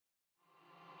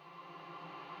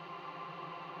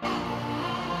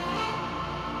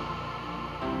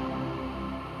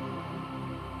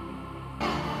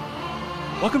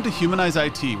Welcome to Humanize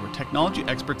IT, where technology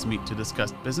experts meet to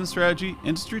discuss business strategy,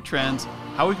 industry trends,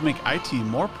 how we can make IT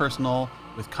more personal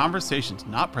with conversations,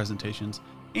 not presentations,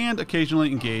 and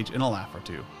occasionally engage in a laugh or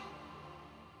two.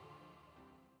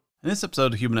 In this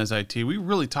episode of Humanize IT, we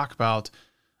really talk about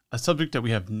a subject that we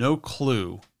have no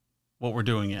clue what we're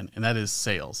doing in, and that is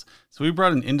sales. So we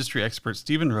brought in industry expert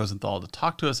Steven Rosenthal to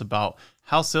talk to us about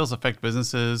how sales affect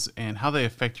businesses and how they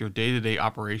affect your day-to-day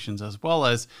operations, as well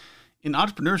as in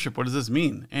entrepreneurship, what does this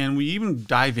mean? And we even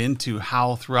dive into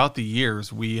how throughout the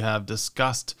years we have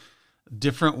discussed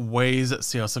different ways that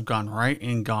sales have gone right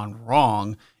and gone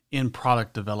wrong in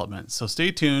product development. So stay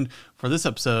tuned for this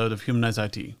episode of Humanize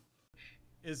IT.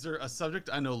 Is there a subject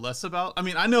I know less about? I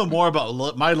mean, I know more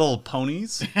about My Little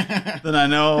Ponies than I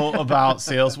know about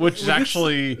sales, which is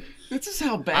actually... This is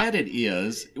how bad it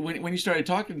is. When you started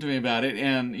talking to me about it,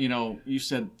 and you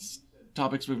said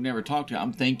topics we've never talked to,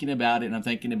 I'm thinking about it,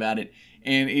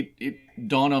 and it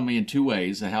dawned on me in two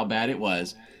ways how bad it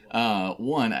was.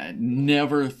 One, I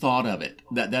never thought of it.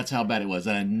 That's how bad it was.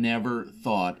 That I never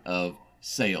thought of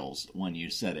sales when you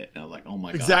said it. And I was like, oh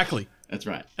my god. Exactly. That's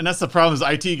right. And that's the problem is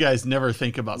IT guys never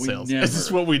think about sales. This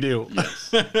is what we do.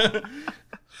 Yes.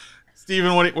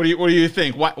 Steven, what do you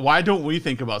think? Why don't we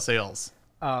think about sales?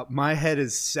 My head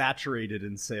is saturated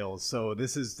in sales, so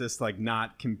this is just like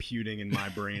not computing in my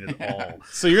brain at all.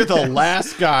 So you're the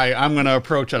last guy I'm going to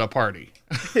approach at a party.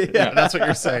 Yeah, that's what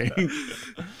you're saying.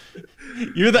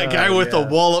 You're that guy with a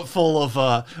wallet full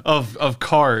of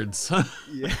cards.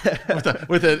 Yeah.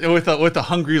 with a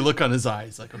hungry look on his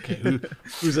eyes, like, okay,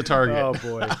 who's a target? Oh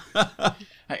boy.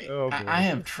 I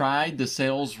have tried the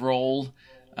sales role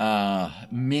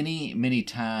many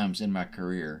times in my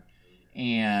career.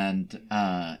 And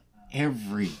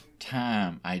every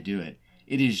time I do it,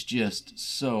 it is just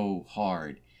so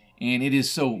hard, and it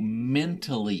is so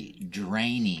mentally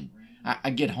draining.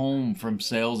 I get home from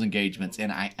sales engagements, and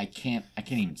I can't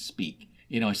even speak.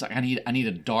 It's like I need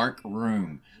a dark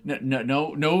room,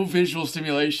 no visual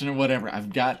stimulation or whatever.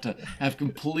 I've got to have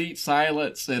complete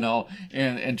silence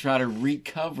and try to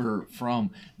recover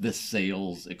from the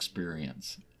sales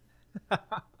experience.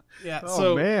 Yeah.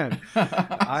 Oh man,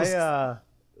 I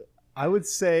would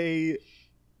say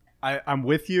I'm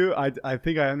with you. I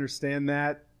think I understand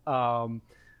that. I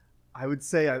would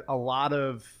say a lot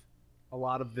of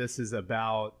this is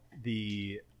about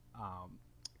the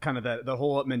kind of the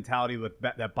whole mentality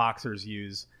that boxers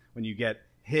use. When you get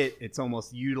hit, it's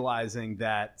almost utilizing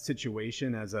that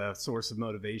situation as a source of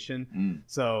motivation.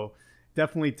 So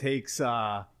definitely takes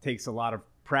a lot of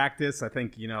practice. I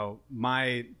think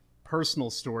my personal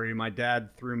story. My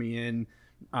dad threw me in.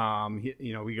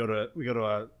 We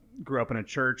grew up in a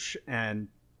church, and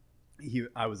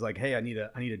I was like, hey, I need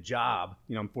a job.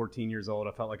 I'm 14 years old.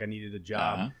 I felt like I needed a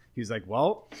job. Uh-huh. He's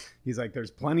like,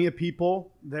 there's plenty of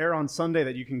people there on Sunday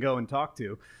that you can go and talk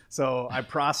to. So I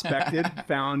prospected,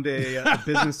 found a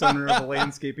business owner of a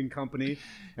landscaping company,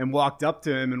 and walked up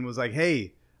to him and was like,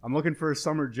 hey, I'm looking for a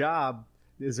summer job.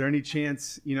 Is there any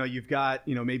chance, you've got,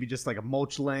 maybe just like a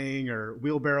mulch laying or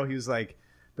wheelbarrow? He was like,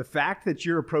 the fact that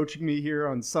you're approaching me here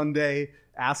on Sunday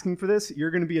asking for this, you're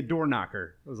going to be a door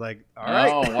knocker. I was like, all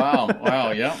right. Oh,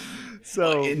 wow. Yeah.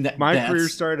 So my career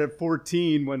started at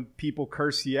 14 when people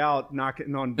curse you out,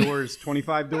 knocking on doors,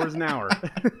 25 doors an hour.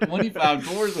 25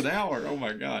 doors an hour. Oh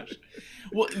my gosh.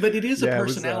 Well, but it is a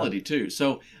personality too.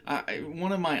 So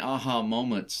one of my aha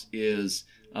moments is,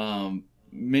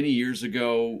 many years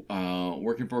ago,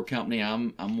 working for a company,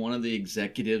 I'm one of the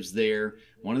executives there,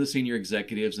 one of the senior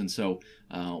executives, and so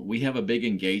we have a big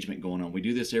engagement going on. We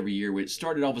do this every year. It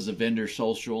started off as a vendor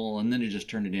social, and then it just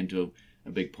turned it into a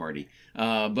big party.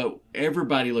 But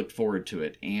everybody looked forward to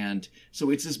it, and so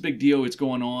it's this big deal. It's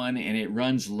going on, and it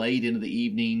runs late into the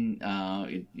evening,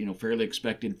 fairly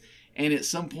expected. And at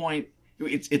some point,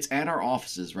 it's at our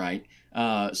offices, right?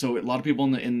 So a lot of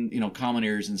people in common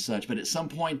areas and such. But at some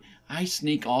point, I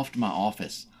sneak off to my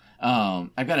office.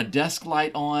 I've got a desk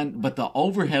light on, but the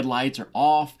overhead lights are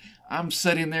off. I'm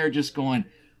sitting there just going,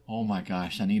 oh my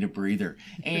gosh, I need a breather.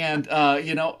 And,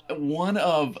 one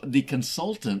of the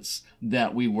consultants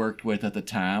that we worked with at the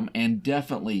time, and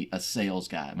definitely a sales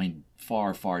guy, I mean,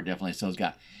 far definitely a sales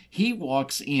guy, he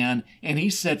walks in and he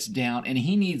sits down and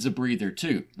he needs a breather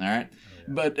too. All right.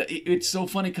 But it's so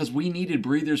funny because we needed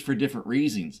breathers for different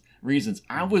reasons.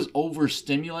 I was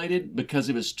overstimulated because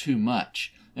it was too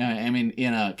much.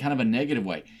 In a kind of a negative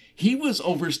way. He was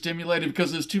overstimulated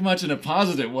because it was too much in a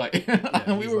positive way.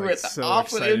 Yeah, we were at the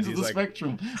opposite ends of the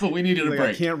spectrum, but we needed a break.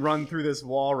 I can't run through this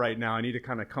wall right now. I need to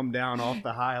kind of come down off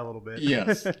the high a little bit.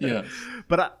 Yes.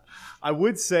 But I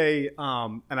would say,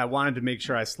 and I wanted to make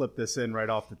sure I slipped this in right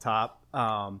off the top,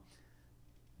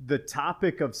 the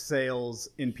topic of sales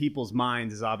in people's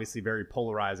minds is obviously very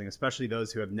polarizing, especially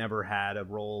those who have never had a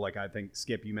role. Like I think,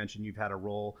 Skip, you mentioned you've had a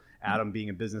role. Adam, being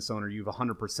a business owner, you've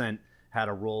 100% had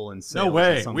a role in sales. No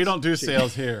way. We don't do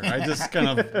sales here. I just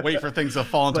kind of wait for things to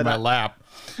fall into my lap.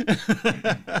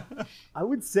 I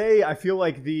would say I feel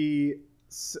like the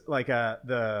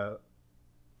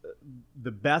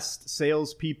best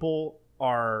salespeople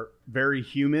are very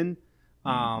human.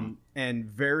 And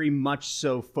very much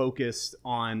so focused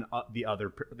on the other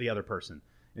person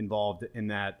involved in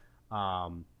that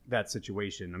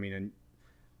situation. I mean, and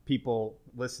people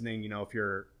listening, if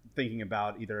you're thinking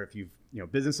about either if you've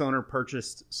business owner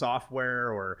purchased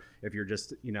software, or if you're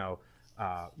just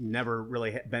never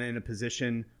really been in a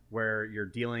position where you're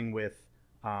dealing with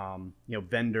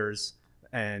vendors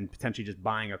and potentially just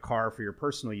buying a car for your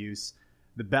personal use,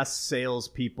 the best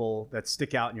salespeople that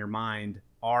stick out in your mind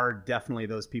are definitely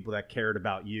those people that cared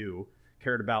about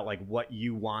like what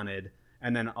you wanted,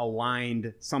 and then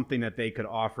aligned something that they could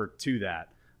offer to that.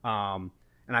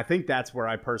 And I think that's where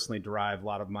I personally derive a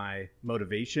lot of my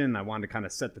motivation. I wanted to kind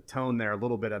of set the tone there a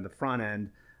little bit on the front end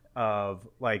of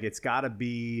like, it's got to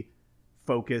be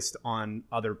focused on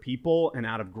other people and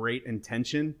out of great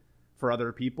intention for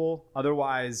other people.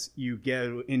 Otherwise, you get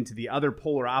into the other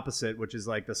polar opposite, which is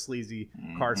like the sleazy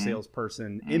car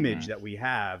salesperson image that we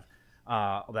have.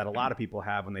 That a lot of people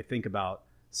have when they think about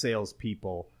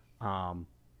salespeople.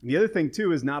 The other thing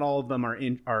too is not all of them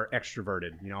are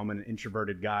extroverted. I'm an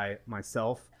introverted guy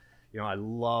myself. I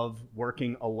love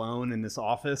working alone in this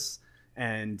office,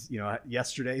 and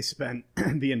yesterday spent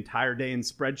the entire day in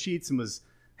spreadsheets and was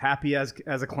happy as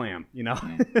a clam.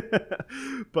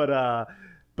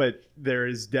 But there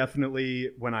is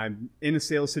definitely, when I'm in a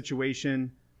sales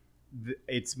situation,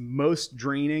 it's most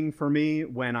draining for me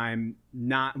when I'm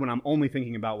only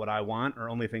thinking about what I want, or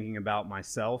only thinking about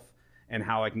myself and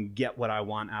how I can get what I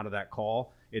want out of that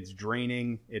call. It's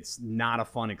draining. It's not a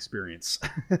fun experience.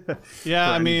 Yeah.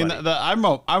 I mean, I'm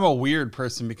a weird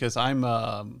person because I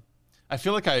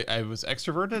feel like I was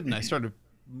extroverted, and I started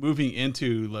moving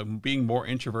into like being more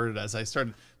introverted as I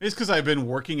started. It's because I've been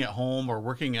working at home or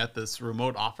working at this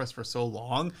remote office for so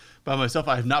long by myself.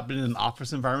 I have not been in an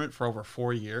office environment for over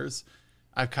 4 years.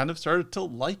 I've kind of started to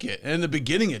like it. And in the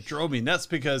beginning, it drove me nuts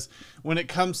because when it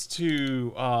comes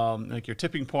to like your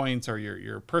tipping points or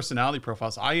your personality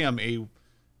profiles,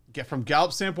 from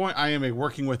Gallup standpoint, I am a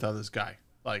working with others guy.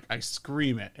 Like I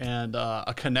scream it, and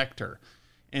a connector.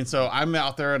 And so I'm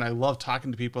out there and I love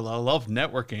talking to people. I love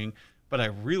networking, but I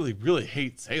really, really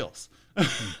hate sales.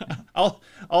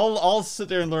 I'll sit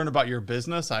there and learn about your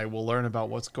business. I will learn about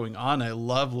what's going on. I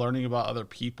love learning about other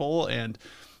people and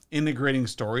integrating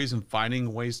stories and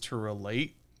finding ways to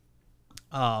relate.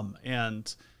 But in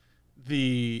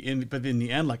the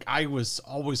end, like I was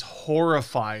always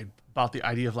horrified about the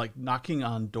idea of like knocking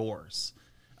on doors,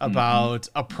 about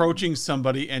approaching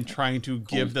somebody and trying to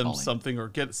give them something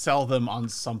or sell them on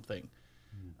something.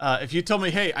 If you tell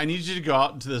me, hey, I need you to go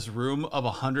out into this room of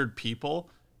 100 people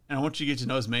and I want you to get to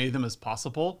know as many of them as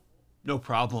possible, no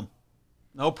problem.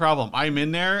 No problem. I'm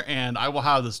in there and I will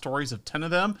have the stories of 10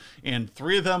 of them, and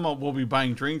 3 of them will be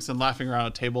buying drinks and laughing around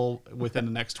a table within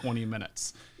the next 20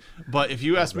 minutes. But if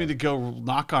you ask me to go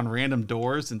knock on random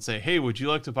doors and say, hey, would you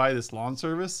like to buy this lawn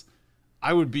service?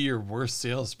 I would be your worst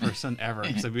salesperson ever.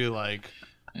 Because I'd be like,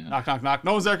 knock, knock, knock.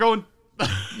 No one's there going.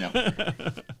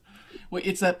 Well,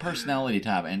 it's that personality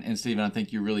type. And Stephen, I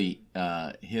think you really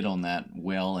hit on that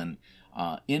well. And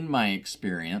in my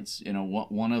experience,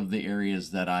 one of the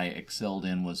areas that I excelled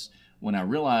in was when I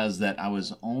realized that I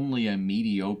was only a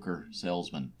mediocre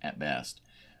salesman at best.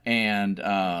 And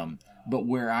but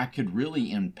where I could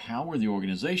really empower the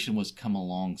organization was come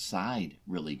alongside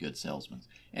really good salesmen.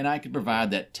 And I could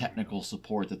provide that technical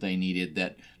support that they needed,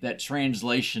 that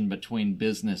translation between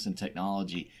business and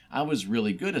technology. I was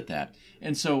really good at that.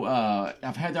 And so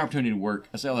I've had the opportunity to work,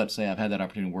 I say all that to say I've had that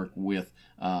opportunity to work with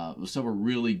several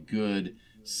really good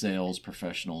sales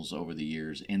professionals over the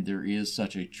years. And there is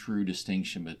such a true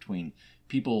distinction between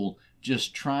people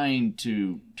just trying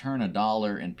to turn a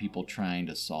dollar and people trying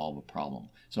to solve a problem.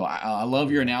 So I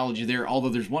love your analogy there, although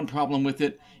there's one problem with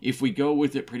it. If we go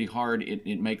with it pretty hard,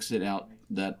 it makes it out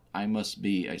that I must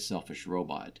be a selfish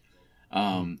robot.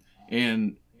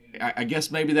 And I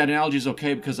guess maybe that analogy is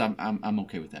okay because I'm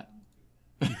okay with that.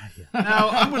 Now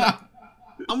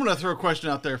I'm gonna throw a question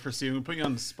out there for Steve. I'm putting you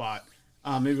on the spot.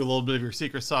 Maybe a little bit of your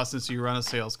secret sauce since you run a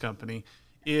sales company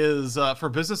is for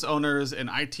business owners and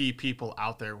IT people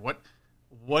out there.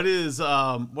 What is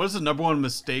the number one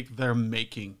mistake they're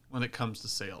making when it comes to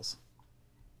sales?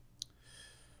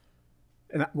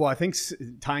 And well, I think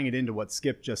tying it into what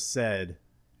Skip just said,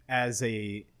 as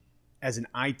as an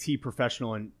IT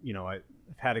professional, and I've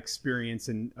had experience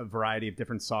in a variety of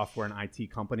different software and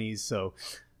IT companies, so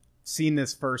seeing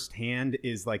this firsthand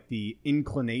is like the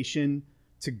inclination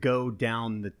to go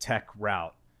down the tech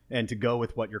route and to go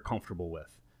with what you're comfortable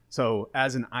with. So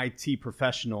as an IT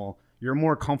professional, you're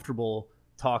more comfortable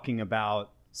talking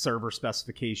about server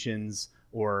specifications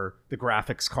or the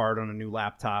graphics card on a new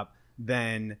laptop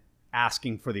than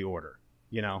asking for the order,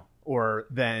 or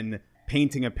then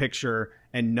painting a picture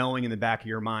and knowing in the back of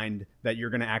your mind that you're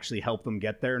going to actually help them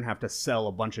get there and have to sell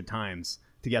a bunch of times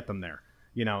to get them there.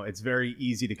 It's very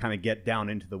easy to kind of get down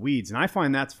into the weeds. And I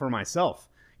find that's for myself.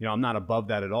 I'm not above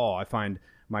that at all. I find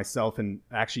myself, and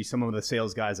actually some of the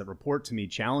sales guys that report to me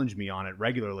challenge me on it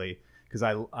regularly, because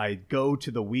I go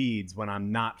to the weeds when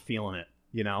I'm not feeling it,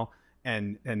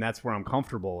 and that's where I'm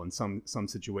comfortable in some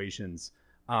situations.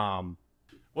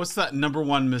 What's that number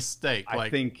one mistake? I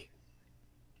think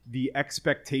the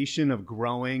expectation of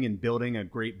growing and building a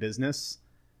great business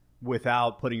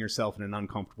without putting yourself in an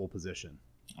uncomfortable position.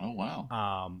 Oh,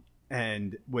 wow.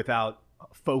 And without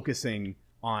focusing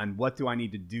on what do I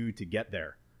need to do to get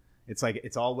there. It's like,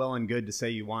 it's all well and good to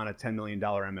say you want a $10 million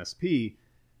MSP,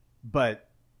 but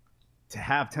to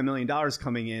have $10 million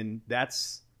coming in,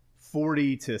 that's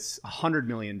 $40 to $100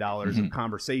 million of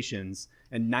conversations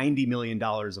and $90 million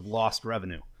of lost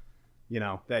revenue,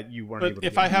 that you weren't able to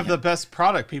get. If I have the best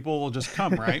product, people will just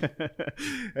come, right?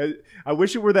 I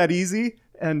wish it were that easy.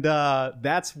 And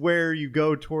that's where you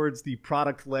go towards the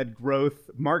product-led growth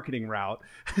marketing route,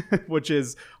 which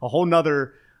is a whole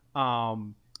nother, a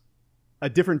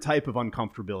different type of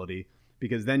uncomfortability,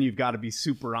 because then you've got to be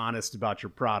super honest about your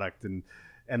product and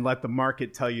let the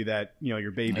market tell you that,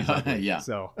 your baby's ugly. Yeah.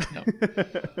 So,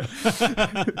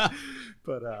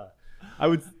 but I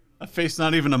would a face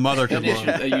not even a mother could love.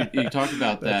 You talked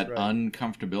about that right.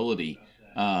 uncomfortability.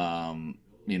 And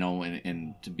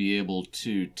to be able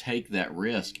to take that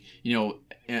risk. I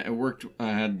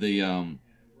had the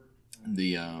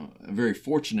very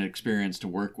fortunate experience to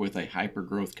work with a hyper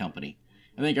growth company.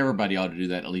 I think everybody ought to do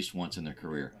that at least once in their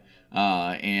career.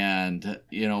 And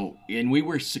we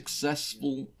were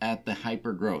successful at the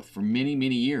hyper growth for many,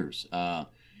 many years.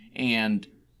 And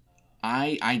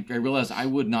I realized I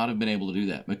would not have been able to do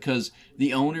that because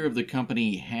the owner of the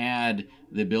company had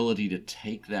the ability to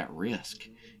take that risk.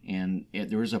 And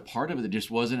there was a part of it that just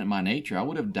wasn't in my nature. I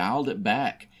would have dialed it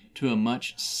back to a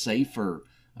much safer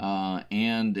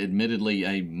and admittedly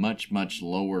a much, much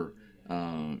lower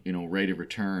rate of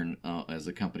return as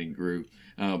the company grew.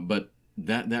 But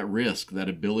that risk, that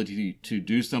ability to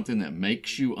do something that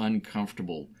makes you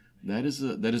uncomfortable, that is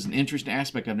an interesting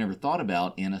aspect I've never thought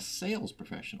about in a sales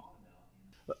professional.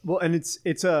 Well, and it's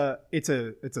a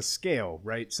scale,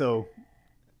 right? So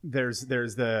there's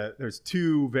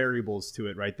two variables to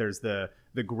it, right? There's the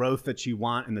growth that you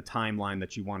want and the timeline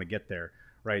that you want to get there,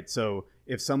 right? So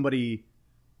if somebody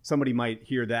might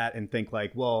hear that and think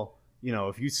like, well,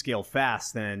 if you scale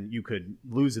fast, then you could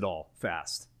lose it all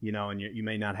fast, and you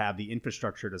may not have the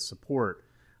infrastructure to support,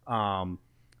 that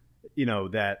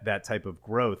type of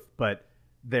growth. But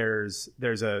the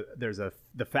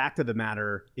fact of the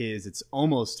matter is it's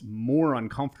almost more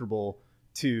uncomfortable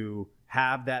to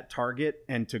have that target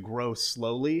and to grow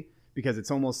slowly, because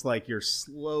it's almost like you're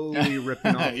slowly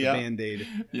ripping off the Band-Aid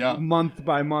month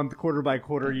by month, quarter by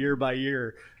quarter, year by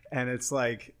year. And it's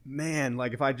like, man,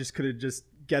 like if I just could have just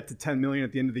get to 10 million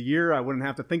at the end of the year, I wouldn't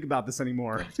have to think about this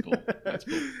anymore. That's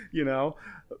cool.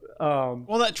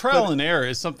 Well, that trial and error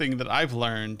is something that I've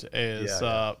learned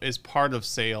is part of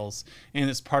sales, and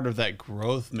it's part of that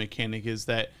growth mechanic. Is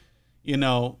that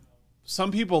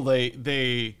some people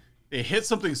they hit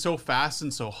something so fast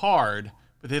and so hard,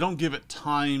 but they don't give it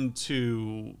time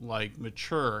to like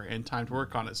mature and time to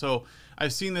work on it. So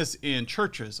I've seen this in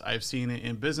churches, I've seen it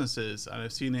in businesses, and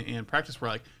I've seen it in practice where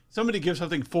like somebody gives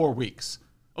something 4 weeks.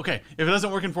 Okay, if it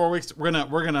doesn't work in 4 weeks, we're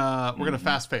gonna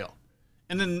fast fail.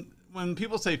 And then when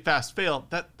people say fast fail,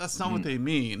 that's not what they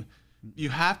mean. You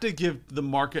have to give the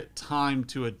market time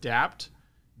to adapt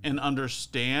and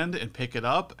understand and pick it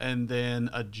up and then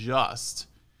adjust.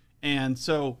 And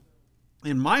so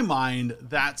in my mind,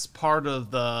 that's part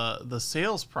of the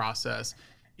sales process,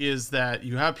 is that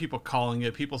you have people calling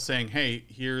it, people saying, hey,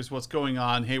 here's what's going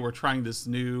on. Hey, we're trying this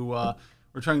new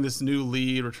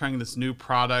lead, we're trying this new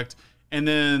product. And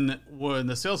then when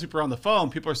the salespeople are on the phone,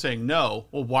 people are saying no.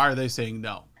 Well, why are they saying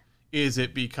no? Is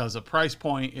it because of price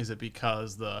point? Is it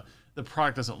because the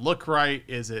product doesn't look right?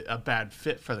 Is it a bad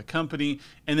fit for the company?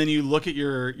 And then you look at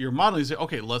your model and you say,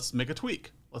 okay, let's make a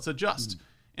tweak. Let's adjust.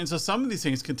 And so some of these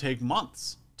things can take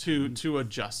months to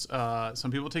adjust.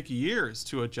 Some people take years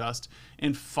to adjust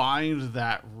and find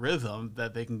that rhythm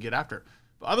that they can get after.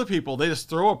 But other people, they just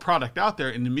throw a product out there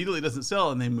and immediately doesn't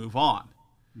sell and they move on.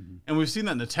 Mm-hmm. And we've seen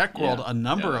that in the tech world a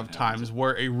number of times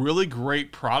where a really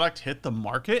great product hit the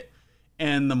market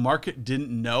and the market didn't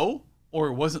know or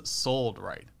it wasn't sold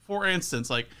right. For instance,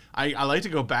 like I like to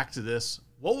go back to this.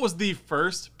 What was the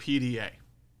first PDA?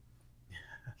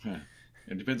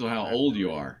 It depends on how old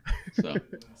you are. So,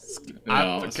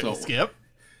 Skip,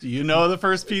 do you know the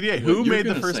first PDA? Who made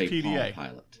the first PDA? Palm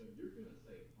Pilot.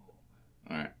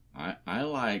 All right, I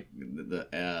like the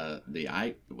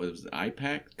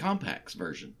iPac Compacts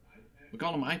version. We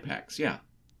call them iPacs. Yeah,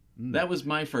 that was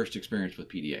my first experience with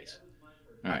PDAs.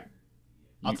 All right.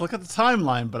 Let's look at the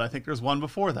timeline, but I think there's one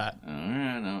before that. All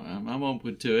right, I'm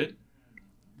open to it.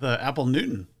 The Apple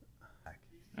Newton.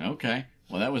 Okay.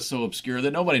 Well, that was so obscure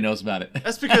that nobody knows about it.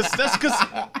 That's because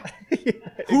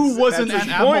who wasn't at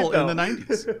Apple in the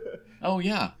 90s? Oh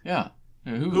yeah.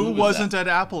 Who wasn't at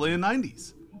Apple in the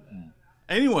 90s?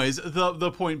 Anyways,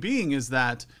 the point being is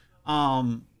that,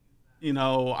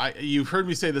 you've heard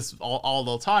me say this all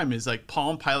the time, is like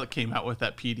Palm Pilot came out with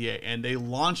that PDA and they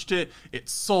launched it. It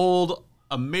sold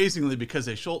amazingly because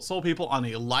they sold people on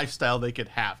a lifestyle they could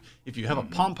have. If you have a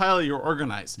Palm Pilot, you're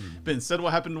organized. But instead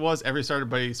what happened was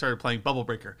everybody started playing Bubble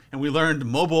Breaker. And we learned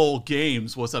mobile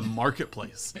games was a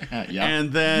marketplace.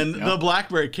 And then the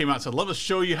BlackBerry came out and said, let us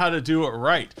show you how to do it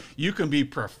right. You can be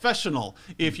professional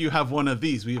if you have one of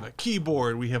these. We have a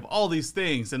keyboard. We have all these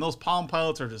things. And those Palm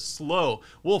Pilots are just slow.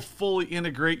 We'll fully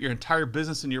integrate your entire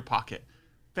business in your pocket.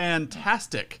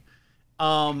 Fantastic.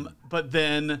 But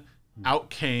then out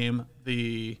came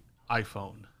the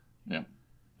iPhone. Yeah.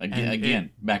 Again,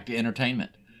 back to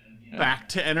entertainment. Back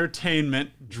to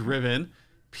entertainment driven.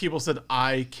 People said,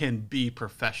 I can be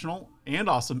professional and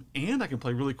awesome, and I can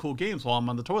play really cool games while I'm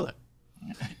on the toilet.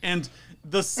 And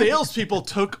the salespeople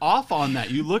took off on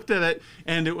that. You looked at it,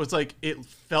 and it was like, it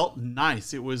felt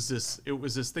nice. It was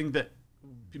this thing that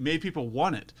made people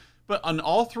want it. But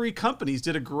all three companies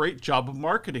did a great job of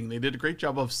marketing. They did a great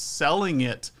job of selling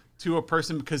it to a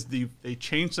person because they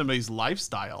changed somebody's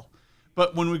lifestyle.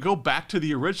 But when we go back to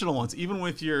the original ones, even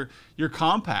with your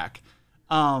Compaq,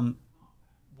 why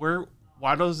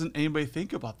doesn't anybody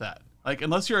think about that? Like,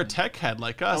 unless you're a tech head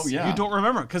like us, you don't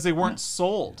remember because they weren't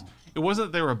sold. It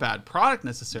wasn't that they were a bad product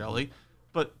necessarily,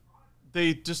 but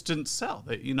they just didn't sell.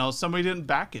 Somebody didn't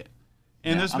back it.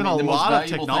 And there's been a lot of technology.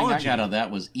 The most valuable thing I got out of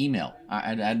that was email.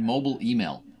 I had mobile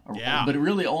email, but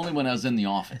really only when I was in the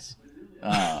office.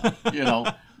 But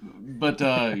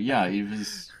it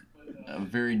was a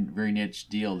very, very niche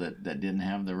deal that didn't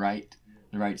have the right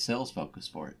sales focus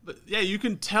for it. But yeah, you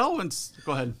can tell when.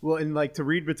 Go ahead. Well, and like to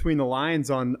read between the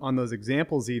lines on those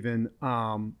examples, even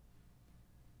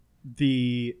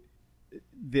the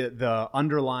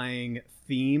underlying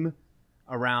theme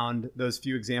around those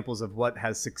few examples of what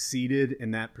has succeeded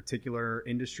in that particular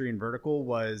industry and vertical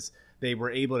was they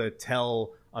were able to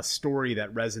tell a story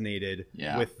that resonated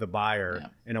with the buyer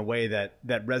in a way that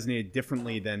resonated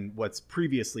differently than what's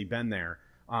previously been there.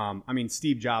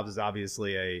 Steve Jobs is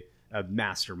obviously a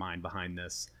mastermind behind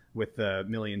this with the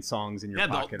million songs in your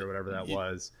pocket or whatever that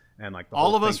was. And like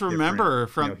all of us remember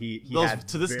from those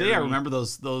to this day, I remember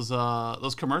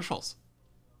those commercials.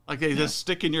 Like they just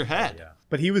stick in your head. Yeah.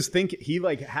 But he was he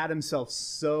had himself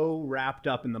so wrapped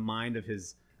up in the mind of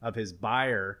his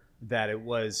buyer that it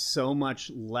was so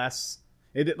much less.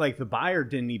 Like the buyer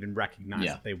didn't even recognize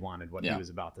that they wanted what he was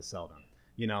about to sell them.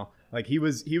 Like he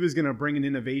was going to bring an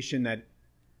innovation that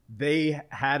they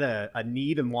had a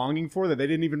need and longing for that they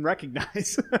didn't even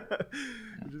recognize.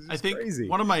 I think crazy.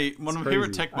 One of my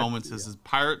favorite tech moments is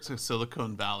Pirates of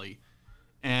Silicon Valley,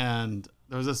 and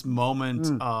there was this moment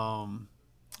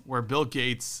where Bill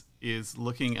Gates is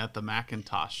looking at the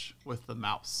Macintosh with the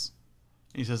mouse,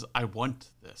 and he says, "I want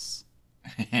this."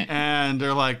 And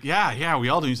they're like, yeah, we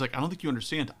all do. He's like, I don't think you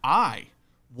understand. I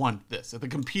want this. The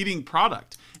competing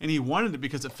product. And he wanted it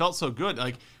because it felt so good.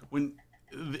 Like when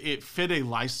it fit a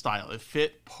lifestyle, it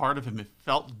fit part of him. It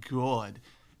felt good.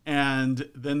 And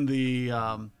then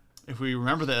if we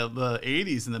remember the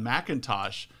 80s and the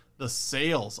Macintosh, the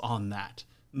sales on that,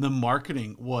 the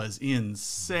marketing was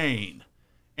insane.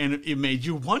 And it made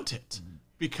you want it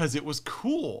because it was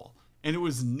cool and it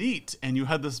was neat. And you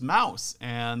had this mouse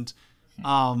and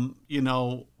I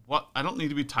don't need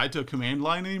to be tied to a command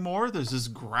line anymore. There's this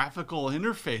graphical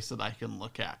interface that I can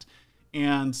look at.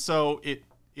 And so it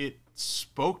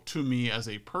spoke to me as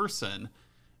a person,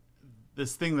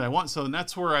 this thing that I want. So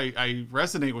that's where I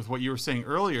resonate with what you were saying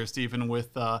earlier, Stephen,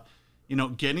 with,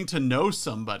 getting to know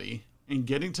somebody and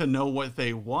getting to know what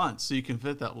they want so you can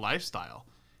fit that lifestyle.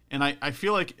 And I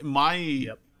feel like my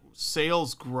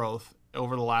sales growth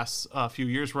over the last few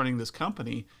years running this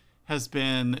company has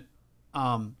been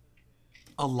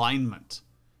alignment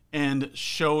and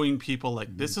showing people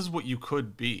like this is what you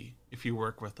could be if you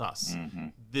work with us.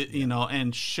 You know,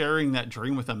 and sharing that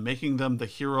dream with them, making them the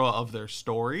hero of their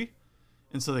story.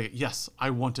 And so they, yes, I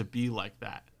want to be like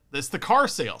that. It's the car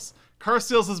sales. Car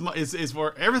sales is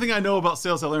for everything I know about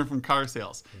sales I learned from car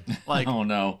sales. Like, oh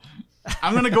no,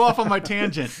 I'm going to go off on my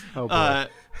tangent.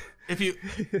 If you,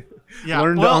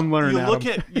 learn to unlearn.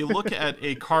 You look at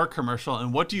a car commercial,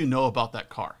 and what do you know about that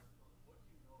car?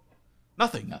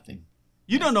 Nothing.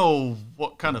 You don't know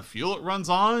what kind of fuel it runs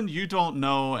on. You don't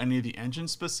know any of the engine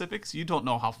specifics. You don't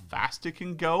know how fast it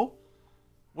can go.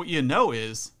 What you know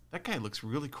is that guy looks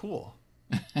really cool.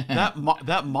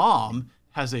 that mom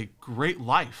has a great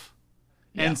life.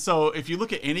 Yeah. And so if you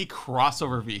look at any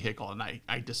crossover vehicle, and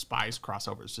I despise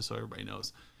crossovers, just so everybody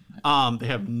knows, they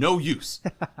have no use.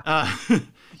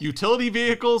 Utility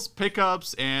vehicles,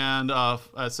 pickups, and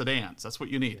sedans. That's what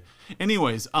you need.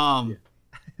 Anyways, and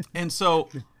so...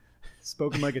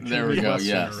 Spoken like a there we go.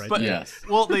 Yes, right? But, yes.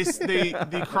 Well, the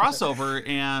crossover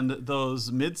and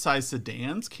those mid-size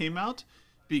sedans came out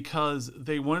because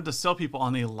they wanted to sell people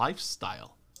on a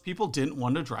lifestyle. People didn't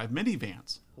want to drive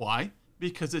minivans. Why?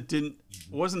 Because it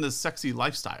wasn't a sexy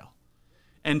lifestyle.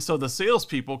 And so the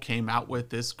salespeople came out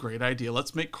with this great idea.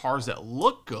 Let's make cars that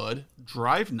look good,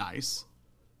 drive nice,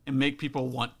 and make people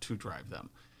want to drive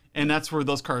them. And that's where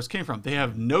those cars came from. They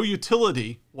have no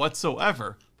utility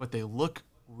whatsoever, but they look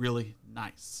really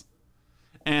nice.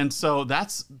 And so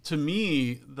that's, to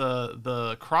me,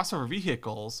 the crossover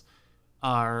vehicles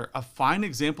are a fine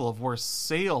example of where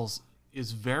sales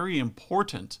is very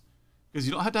important, because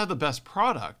you don't have to have the best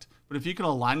product, but if you can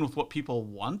align with what people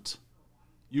want,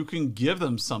 you can give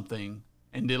them something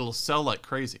and it'll sell like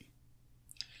crazy.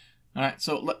 All right,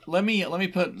 so let me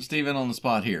put Stephen on the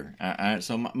spot here. All right,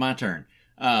 so my turn.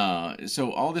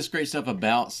 So all this great stuff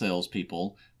about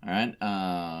salespeople. All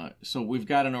right. So we've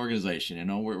got an organization. You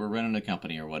know, we're running a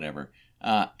company or whatever.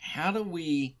 How do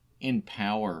we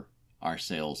empower our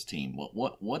sales team?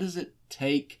 What does it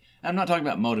take? I'm not talking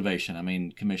about motivation. I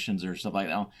mean commissions or stuff like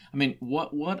that. I mean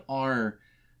what are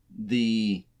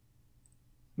maybe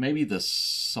the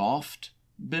soft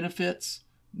benefits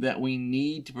that we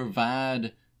need to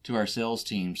provide to our sales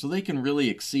team so they can really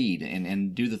exceed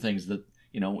and do the things that,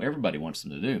 you know, everybody wants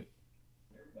them to do?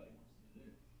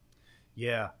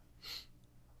 Yeah.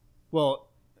 Well,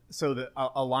 so the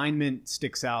alignment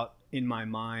sticks out in my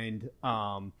mind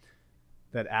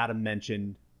that Adam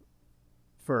mentioned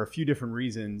for a few different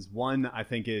reasons. One, I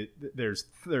think there's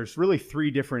really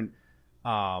three different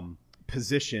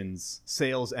positions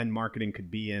sales and marketing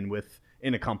could be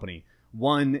in a company.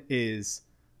 One is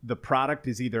the product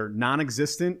is either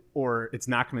non-existent or it's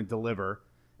not going to deliver,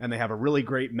 and they have a really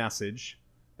great message,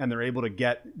 and they're able to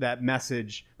get that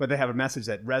message, but they have a message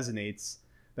that resonates.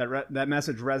 That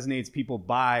message resonates, people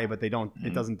buy, but they don't.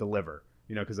 It doesn't deliver,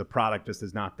 you know, because the product just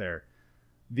is not there.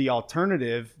 The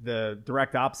alternative, the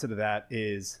direct opposite of that,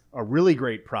 is a really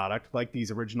great product like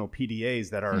these original PDAs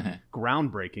that are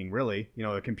groundbreaking. Really, you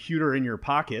know, a computer in your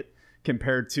pocket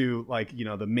compared to, like, you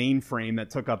know, the mainframe that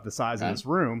took up the size of this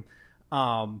room,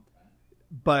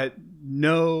 but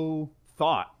no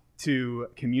thought to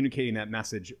communicating that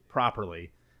message properly.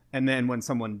 And then when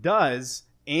someone does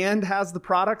and has the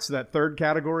product, so that third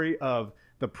category of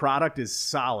the product is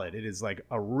solid, it is like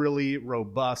a really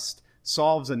robust,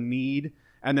 solves a need,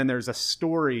 and then there's a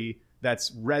story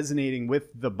that's resonating with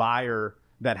the buyer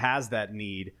that has that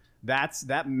need.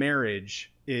 That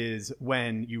marriage is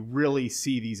when you really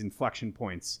see these inflection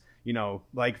points. You know,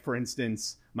 like for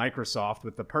instance, Microsoft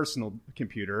with the personal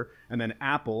computer, and then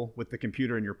Apple with the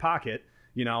computer in your pocket,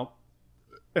 you know,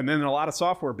 and then a lot of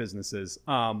software businesses.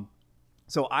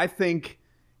 So I think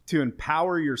to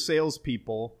empower your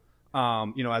salespeople,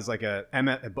 you know, as like a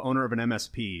owner of an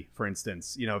MSP, for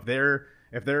instance, you know,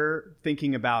 if they're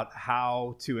thinking about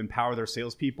how to empower their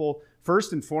salespeople,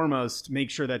 first and foremost, make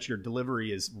sure that your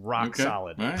delivery is rock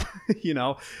solid. Right. You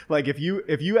know, like if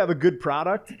you have a good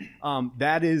product,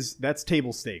 that's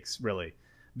table stakes, really.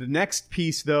 The next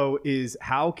piece, though, is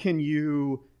how can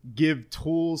you give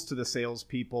tools to the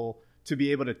salespeople to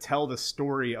be able to tell the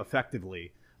story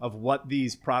effectively of what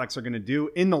these products are going to do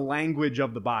in the language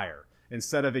of the buyer,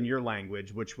 instead of in your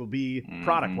language, which will be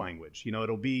product language. You know,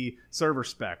 it'll be server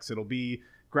specs, it'll be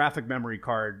graphic memory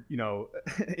card, you know,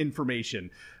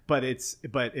 information. But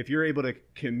if you're able to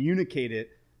communicate it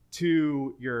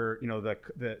to your, you know,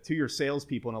 to your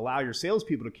salespeople, and allow your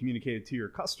salespeople to communicate it to your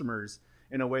customers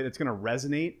in a way that's going to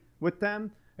resonate with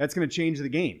them, that's going to change the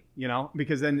game, you know,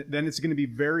 because then it's going to be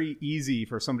very easy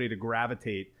for somebody to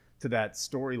gravitate to that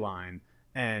storyline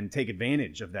and take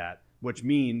advantage of that, which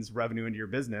means revenue into your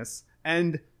business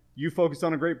and you focused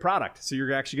on a great product. So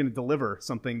you're actually going to deliver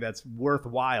something that's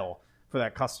worthwhile for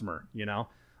that customer, you know?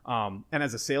 And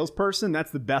as a salesperson,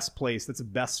 that's the best place. That's the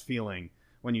best feeling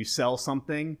when you sell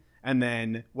something and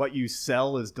then what you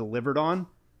sell is delivered on.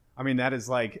 I mean, that is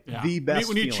like the best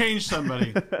when you feeling. change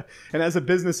somebody. And as a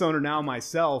business owner now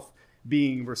myself,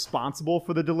 being responsible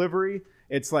for the delivery,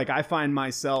 it's like I find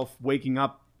myself waking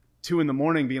up 2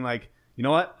 a.m. being like, you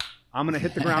know what? I'm going to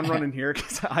hit the ground running here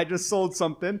because I just sold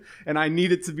something and I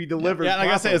need it to be delivered. Yeah, and I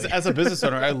gotta say, as a business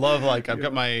owner, I love, like, I've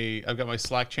got my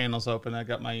Slack channels open. I've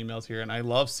got my emails here, and I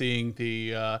love seeing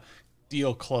the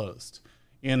deal closed,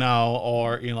 you know,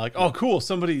 or, you know, like, oh, cool,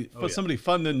 somebody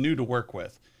fun and new to work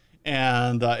with.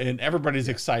 And everybody's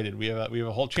excited. We have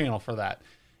a whole channel for that.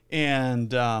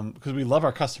 And because we love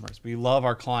our customers, we love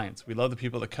our clients, we love the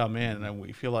people that come in, and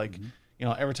we feel like, you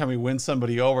know, every time we win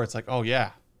somebody over, it's like, oh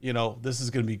yeah, you know, this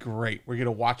is going to be great. We're going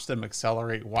to watch them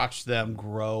accelerate, watch them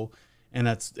grow. And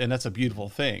that's a beautiful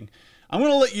thing. I'm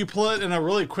going to let you put in a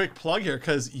really quick plug here,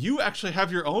 because you actually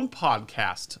have your own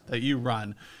podcast that you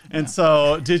run. And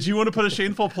so did you want to put a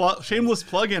shameless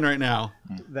plug in right now?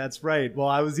 That's right. Well,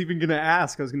 I was even going to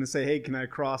ask, I was going to say, hey, can I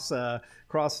cross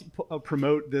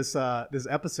promote this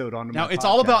episode on now? My it's podcast,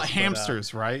 all about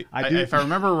hamsters, right? If I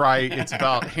remember right, it's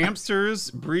about hamsters,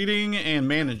 breeding, and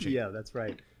managing. Yeah, that's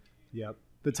right. Yep.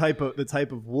 The type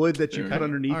of wood that you put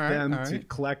underneath them to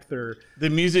collect the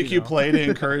music you play to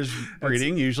encourage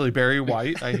breeding, usually Barry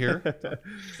White, I hear.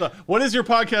 So what is your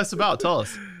podcast about? Tell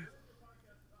us.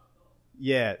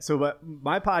 Yeah, so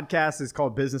my podcast is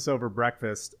called Business Over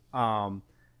Breakfast,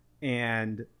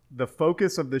 and the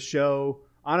focus of the show,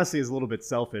 honestly, is a little bit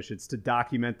selfish. It's to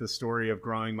document the story of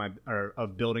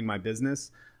of building my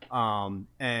business,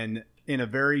 and in a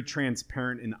very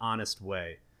transparent and honest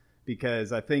way.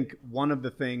 Because I think one of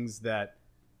the things that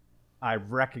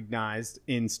I've recognized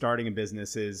in starting a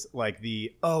business is like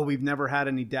we've never had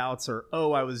any doubts, or,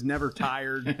 I was never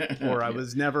tired, or I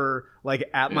was never like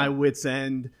at my wit's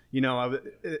end, you know,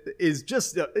 it's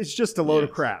just a load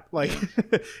of crap. Like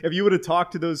if you would have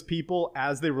talked to those people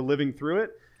as they were living through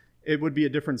it, it would be a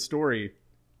different story.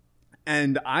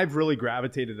 And I've really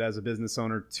gravitated as a business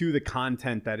owner to the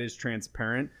content that is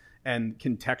transparent and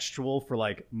contextual for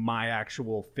like my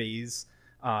actual phase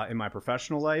in my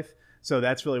professional life. So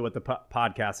that's really what the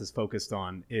podcast is focused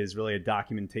on, is really a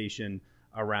documentation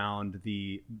around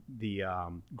the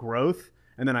growth.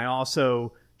 And then I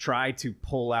also try to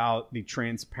pull out the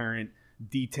transparent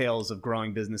details of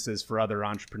growing businesses for other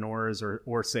entrepreneurs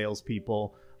or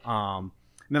salespeople. And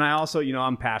then I also, you know,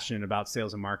 I'm passionate about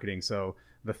sales and marketing. So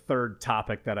the third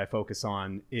topic that I focus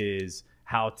on is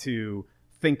how to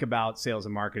think about sales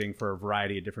and marketing for a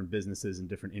variety of different businesses and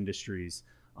different industries.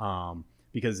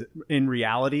 Because in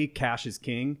reality, cash is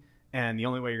king, and the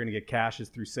only way you're going to get cash is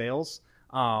through sales.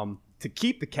 To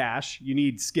keep the cash, you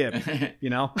need Skip, you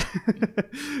know,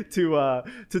 to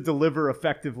deliver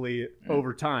effectively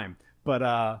over time. But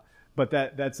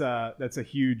that's a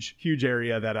huge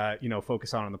area that I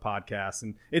focus on the podcast,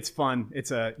 and it's fun.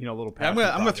 It's a little. I'm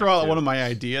gonna throw out one of my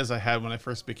ideas I had when I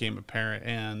first became a parent,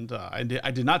 and I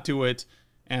did not do it.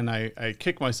 And I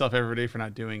kick myself every day for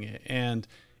not doing it. And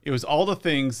it was all the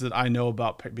things that I know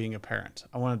about being a parent.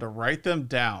 I wanted to write them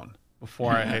down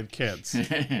before I had kids.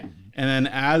 And then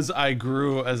as I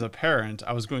grew as a parent,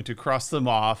 I was going to cross them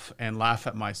off and laugh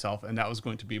at myself. And that was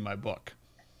going to be my book.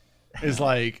 Is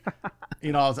like,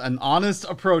 you know, an honest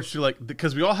approach to, like,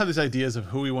 because we all have these ideas of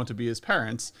who we want to be as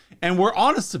parents. And we're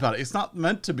honest about it. It's not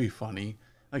meant to be funny.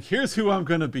 Like, here's who I'm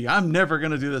going to be. I'm never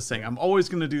going to do this thing. I'm always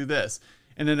going to do this.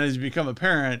 And then as you become a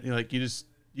parent, you're like, you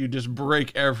just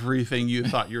break everything you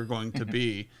thought you were going to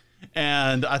be.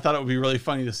 And I thought it would be really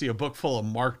funny to see a book full of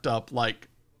marked up, like,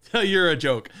 you're a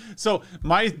joke. So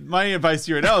my advice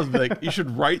to you right now is, like, you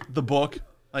should write the book,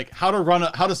 like how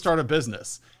to start a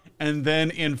business. And then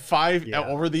in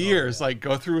over the years, like,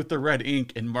 go through with the red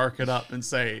ink and mark it up and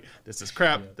say, this is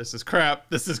crap, this is crap,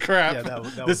 this is crap,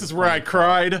 this is where I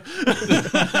cried,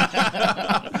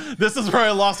 this is where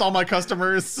I lost all my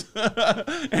customers,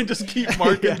 and just keep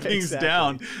marking things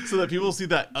down so that people see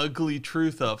that ugly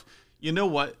truth of, you know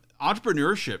what,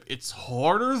 entrepreneurship, it's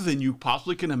harder than you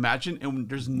possibly can imagine, and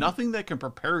there's nothing that can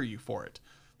prepare you for it.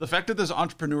 The fact that there's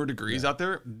entrepreneur degrees out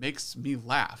there makes me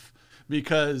laugh,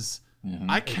 because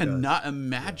I cannot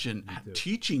imagine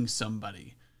teaching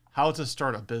somebody how to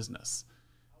start a business.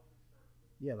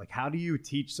 Yeah, like, how do you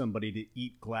teach somebody to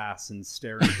eat glass and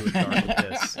stare into a dark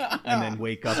abyss and then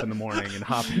wake up in the morning and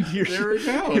hop into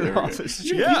your office?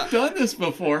 You've done this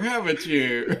before, haven't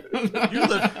you?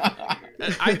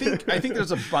 I think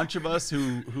there's a bunch of us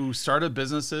who started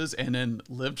businesses and then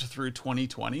lived through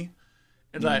 2020.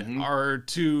 that are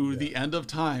to the end of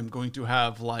time going to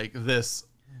have like this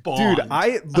bond. Dude,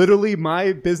 I literally,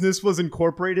 my business was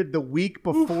incorporated the week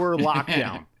before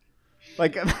lockdown.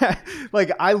 Like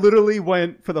I literally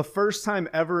went, for the first time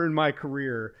ever in my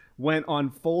career, went on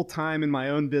full time in my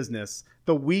own business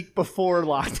the week before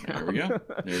lockdown.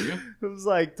 There we go. It was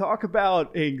like, talk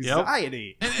about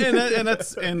anxiety.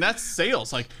 Yep. And that's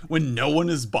sales. Like when no one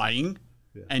is buying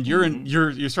and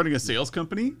you're starting a sales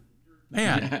company,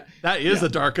 man, that is a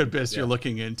dark abyss you're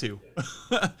looking into.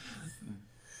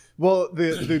 Well,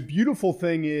 the beautiful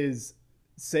thing is,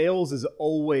 sales is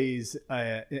always,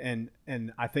 and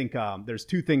I think there's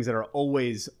two things that are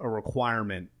always a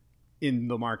requirement in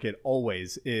the market.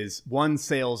 Always is, one,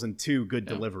 sales, and two, good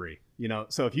delivery. You know,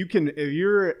 so if you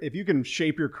can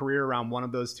shape your career around one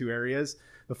of those two areas.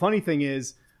 The funny thing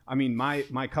is, I mean,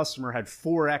 my customer had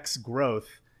 4x growth.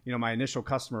 You know, my initial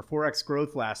customer, 4x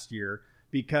growth last year,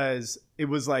 because it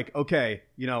was like, okay,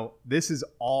 you know, this is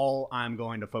all I'm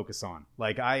going to focus on.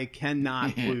 Like, I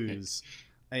cannot lose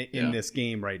in this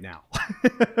game right now.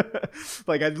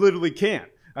 Like, I literally can't.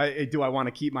 Do I want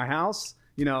to keep my house?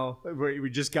 You know, we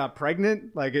just got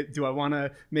pregnant. Like, do I want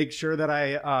to make sure that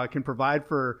I can provide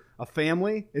for a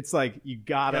family? It's like, you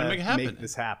gotta make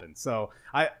this happen. So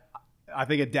I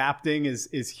think adapting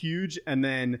is huge, and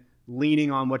then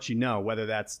leaning on what you know, whether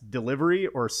that's delivery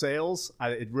or sales.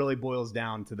 It really boils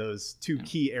down to those two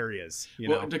key areas. You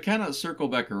know? To kind of circle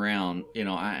back around, you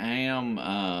know, I am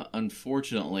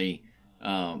unfortunately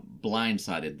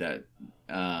blindsided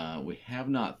that we have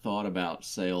not thought about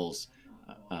sales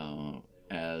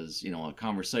as, you know, a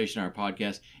conversation on our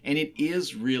podcast, and it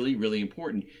is really, really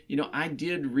important. You know, I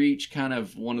did reach kind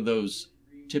of one of those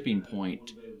tipping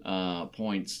points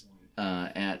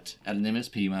at an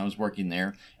MSP when I was working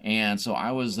there, and so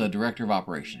I was the director of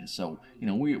operations. So, you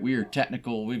know, we are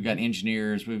technical. We've got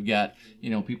engineers. We've got, you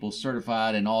know, people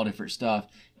certified and all different stuff.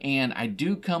 And I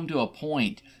do come to a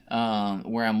point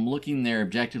where I'm looking there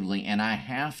objectively, and I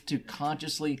have to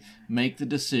consciously make the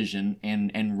decision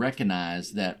and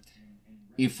recognize that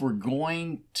if we're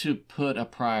going to put a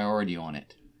priority on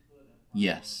it,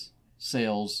 yes,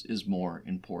 sales is more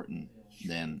important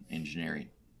than engineering.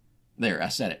 There, I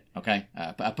said it. Okay,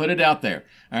 I put it out there.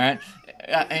 All right,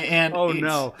 and oh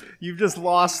no, you've just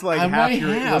lost like half your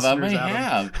listeners. I may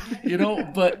have, you know,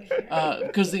 but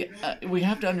because we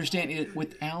have to understand it,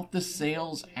 without the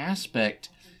sales aspect,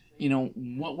 you know,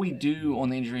 what we do on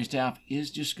the engineering staff is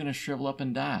just going to shrivel up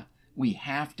and die. We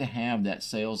have to have that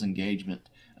sales engagement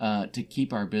to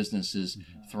keep our businesses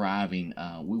thriving.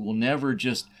 We will never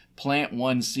just plant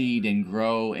one seed and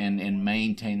grow and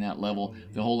maintain that level.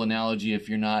 The whole analogy, if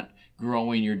you're not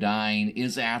growing, you're dying,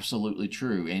 is absolutely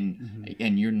true.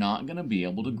 And you're not going to be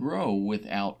able to grow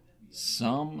without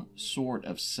some sort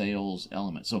of sales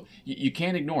element. So you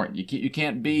can't ignore it. You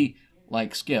can't be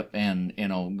like Skip and, you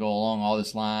know, go along all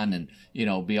this line and, you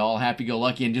know, be all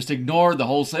happy-go-lucky and just ignore the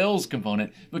whole sales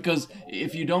component. Because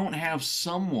if you don't have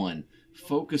someone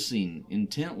focusing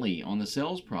intently on the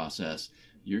sales process,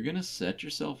 you're going to set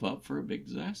yourself up for a big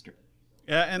disaster.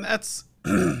 Yeah, and that's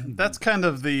that's kind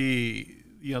of the,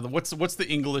 you know, what's the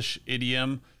English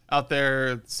idiom out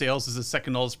there? Sales is the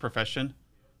second oldest profession.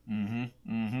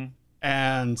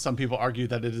 And some people argue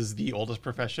that it is the oldest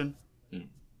profession.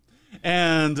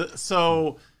 And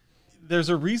so there's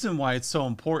a reason why it's so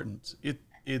important.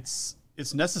 It's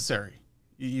necessary.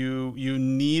 You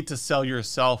need to sell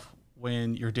yourself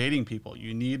when you're dating people.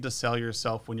 You need to sell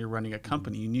yourself when you're running a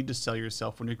company. You need to sell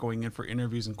yourself when you're going in for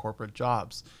interviews and corporate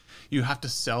jobs. You have to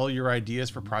sell your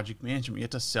ideas for project management. You have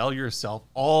to sell yourself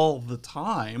all the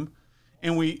time.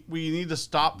 And we need to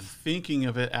stop thinking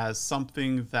of it as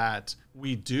something that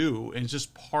we do and it's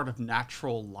just part of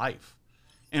natural life.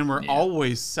 And we're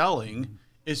always selling.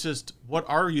 It's just, what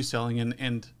are you selling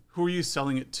and who are you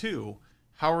selling it to?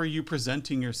 How are you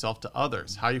presenting yourself to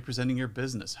others? How are you presenting your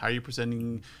business? How are you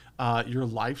presenting your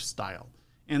lifestyle?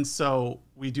 And so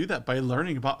we do that by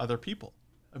learning about other people,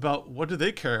 about what do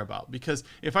they care about. Because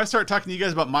if I start talking to you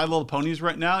guys about My Little Ponies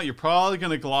right now, you're probably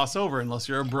going to gloss over unless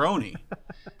you're a brony.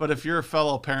 But if you're a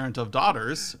fellow parent of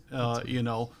daughters, you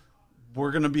know,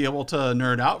 we're going to be able to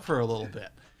nerd out for a little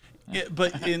bit.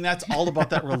 And that's all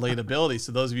about that relatability.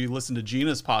 So those of you who listen to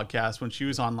Gina's podcast, when she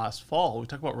was on last fall, we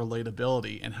talked about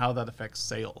relatability and how that affects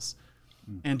sales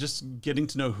and just getting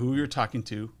to know who you're talking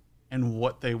to and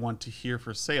what they want to hear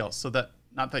for sales. So that,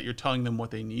 not that you're telling them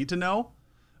what they need to know,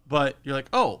 but you're like,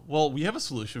 oh, well, we have a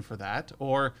solution for that.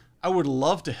 Or I would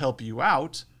love to help you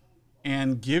out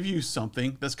and give you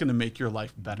something that's going to make your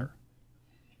life better.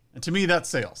 And to me, that's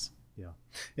sales. Yeah.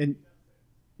 And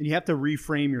you have to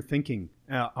reframe your thinking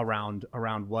around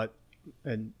what,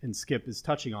 and Skip is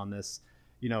touching on this.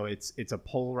 you know, it's a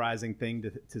polarizing thing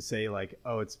to say like,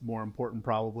 oh, it's more important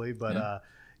probably, but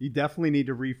you definitely need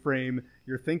to reframe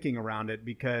your thinking around it,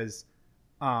 because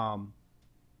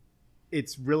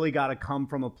it's really got to come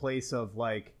from a place of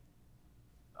like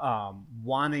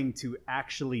wanting to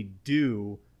actually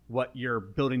do what you're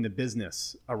building the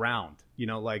business around. You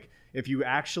know, like if you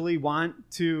actually want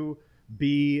to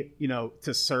be, you know,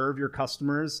 to serve your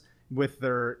customers with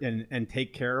their and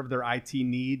take care of their IT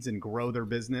needs and grow their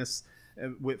business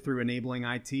through enabling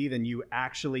IT, then you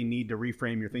actually need to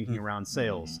reframe your thinking around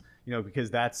sales. You know, because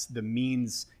that's the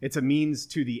means. It's a means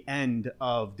to the end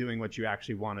of doing what you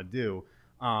actually want to do.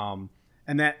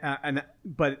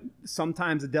 But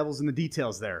sometimes the devil's in the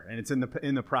details there, and it's in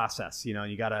the process. You know,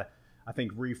 you gotta, I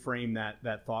think, reframe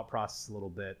that thought process a little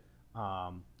bit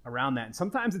around that. And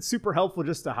sometimes it's super helpful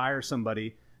just to hire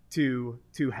somebody to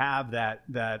have that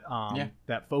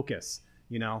focus.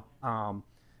 You know,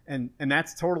 and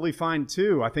that's totally fine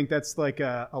too. I think that's like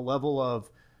a level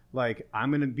of like, I'm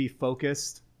going to be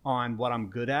focused on what I'm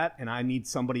good at, and I need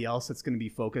somebody else that's going to be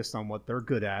focused on what they're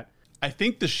good at. I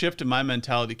think the shift in my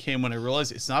mentality came when I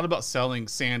realized it's not about selling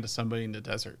sand to somebody in the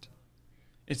desert.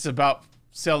 It's about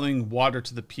selling water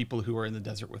to the people who are in the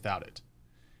desert without it.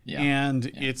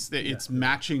 It's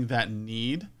matching that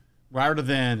need rather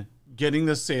than getting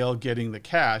the sale, getting the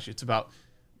cash. It's about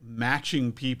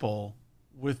matching people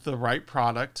with the right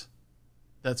product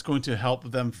that's going to help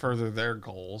them further their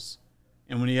goals.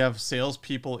 And when you have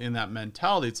salespeople in that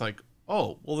mentality, it's like,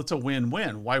 oh, well, it's a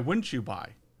win-win. Why wouldn't you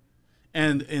buy?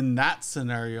 And in that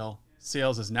scenario,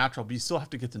 sales is natural, but you still have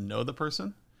to get to know the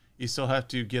person. You still have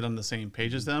to get on the same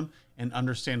page as them and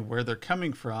understand where they're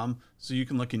coming from, so you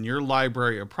can look in your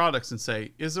library of products and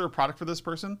say, is there a product for this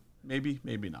person? Maybe,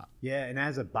 maybe not. Yeah, and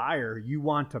as a buyer, you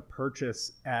want to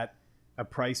purchase at a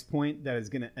price point that is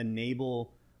going to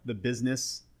enable the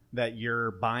business that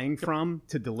you're buying from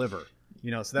to deliver. You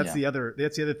know, so that's the other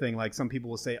thing. Like, some people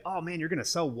will say, oh man, you're going to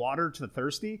sell water to the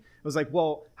thirsty. It was like,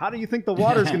 well, how do you think the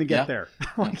water is going to get there?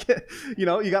 Like, you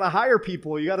know, you got to hire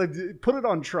people, you got to put it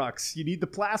on trucks. You need the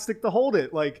plastic to hold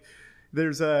it. Like,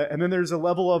 and then there's a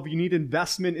level of, you need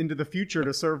investment into the future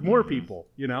to serve more people,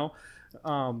 you know?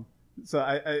 So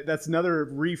I that's another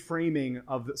reframing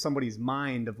of somebody's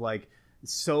mind of like,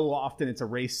 so often it's a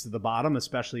race to the bottom,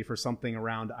 especially for something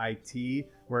around IT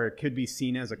where it could be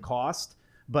seen as a cost.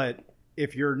 But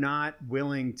if you're not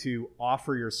willing to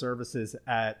offer your services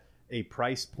at a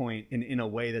price point and in a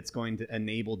way that's going to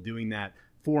enable doing that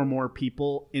for more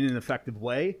people in an effective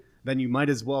way, then you might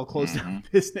as well close down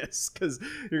business, because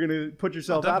you're going to put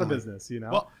yourself out of business, you know?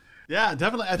 Well, yeah,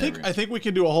 definitely. I think we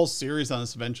can do a whole series on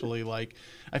this eventually. Like,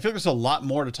 I feel like there's a lot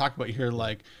more to talk about here.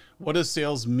 Like, what does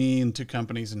sales mean to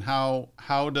companies, and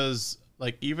how does,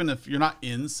 like, even if you're not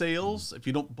in sales, if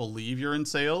you don't believe you're in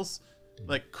sales,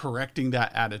 like, correcting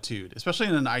that attitude, especially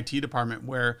in an IT department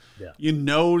where you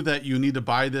know that you need to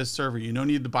buy this server, you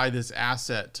need to buy this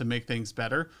asset to make things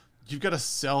better. You've got to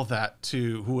sell that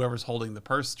to whoever's holding the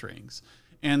purse strings.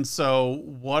 And so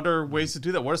what are ways to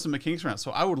do that? What are some mechanics around? So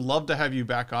I would love to have you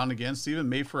back on again, Stephen,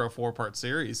 maybe for a 4-part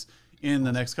series in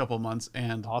the next couple of months.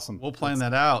 And we'll plan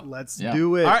that out. Let's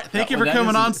do it. All right. Thank you for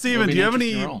coming on, Stephen. Do you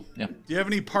have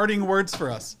any parting words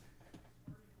for us?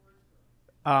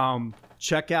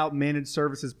 Check out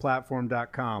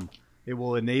managedservicesplatform.com. It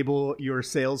will enable your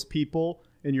salespeople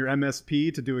and your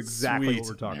MSP to do exactly what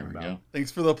we're talking about. Go. Thanks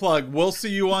for the plug. We'll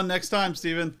see you on next time,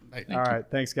 Stephen. All right.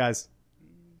 Thanks, guys.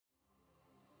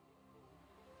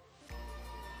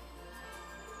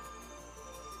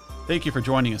 Thank you for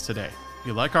joining us today. If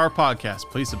you like our podcast,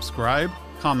 please subscribe,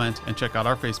 comment, and check out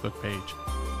our Facebook page.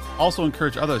 Also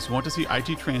encourage others who want to see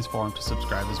IT transform to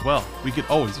subscribe as well. We could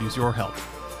always use your help.